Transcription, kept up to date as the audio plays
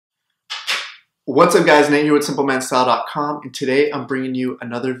What's up guys, Nate here with SimpleManStyle.com, and today I'm bringing you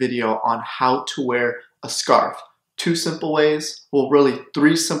another video on how to wear a scarf. Two simple ways, well really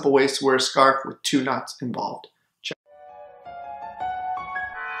three simple ways to wear a scarf with two knots involved.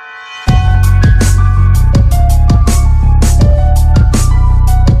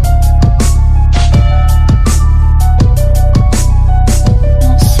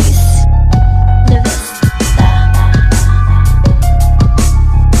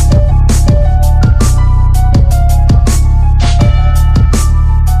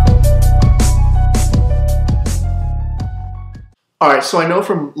 Alright, so I know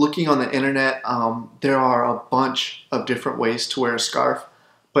from looking on the internet, there are a bunch of different ways to wear a scarf,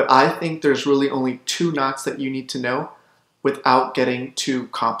 but I think there's really only two knots that you need to know without getting too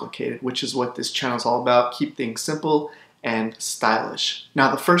complicated, which is what this channel is all about. Keep things simple and stylish. Now,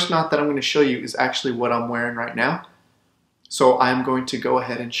 the first knot that I'm going to show you is actually what I'm wearing right now. So I'm going to go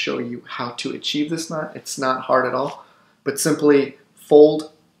ahead and show you how to achieve this knot. It's not hard at all, but simply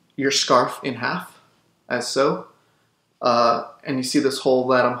fold your scarf in half, as so. And you see this hole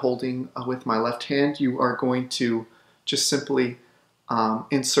that I'm holding with my left hand. You are going to just simply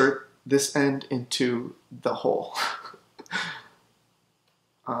insert this end into the hole.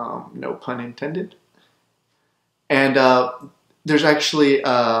 No pun intended. And there's actually,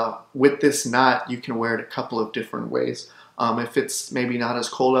 with this knot, you can wear it a couple of different ways. If it's maybe not as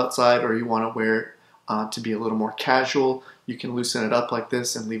cold outside or you want to wear it to be a little more casual, you can loosen it up like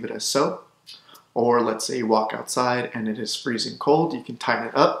this and leave it as so. Or let's say you walk outside and it is freezing cold, you can tighten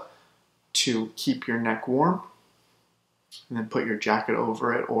it up to keep your neck warm and then put your jacket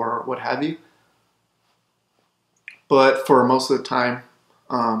over it or what have you. But for most of the time,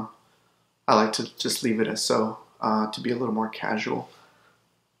 I like to just leave it as so to be a little more casual.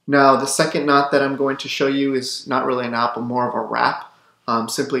 Now the second knot that I'm going to show you is not really a knot but more of a wrap.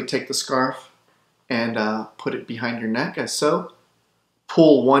 Simply take the scarf and put it behind your neck as so.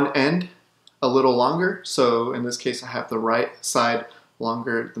 Pull one end a little longer, so in this case I have the right side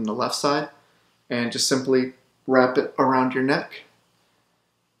longer than the left side, and just simply wrap it around your neck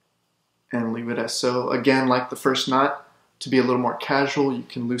and leave it as so. Again, like the first knot, to be a little more casual, you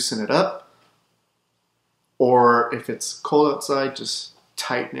can loosen it up, or if it's cold outside, just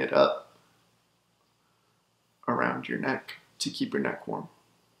tighten it up around your neck to keep your neck warm.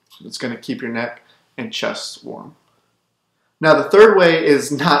 It's going to keep your neck and chest warm. Now the third way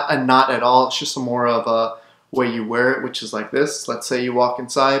is not a knot at all, it's just more of a way you wear it, which is like this. Let's say you walk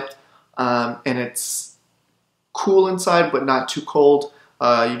inside and it's cool inside but not too cold.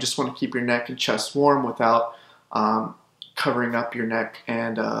 You just want to keep your neck and chest warm without covering up your neck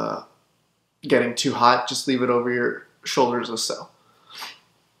and getting too hot. Just leave it over your shoulders as so.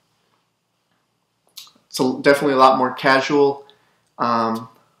 So definitely a lot more casual, but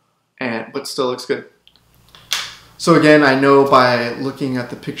still looks good. So again, I know by looking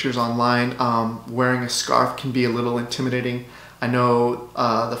at the pictures online, wearing a scarf can be a little intimidating. I know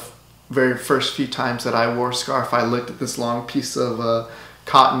the very first few times that I wore a scarf, I looked at this long piece of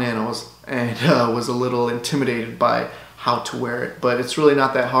cotton and was a little intimidated by how to wear it. But it's really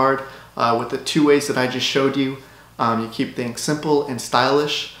not that hard. With the two ways that I just showed you, you keep things simple and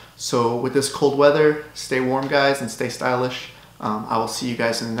stylish. So with this cold weather, stay warm guys and stay stylish. I will see you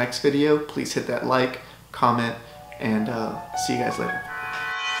guys in the next video. Please hit that like, comment, and see you guys later.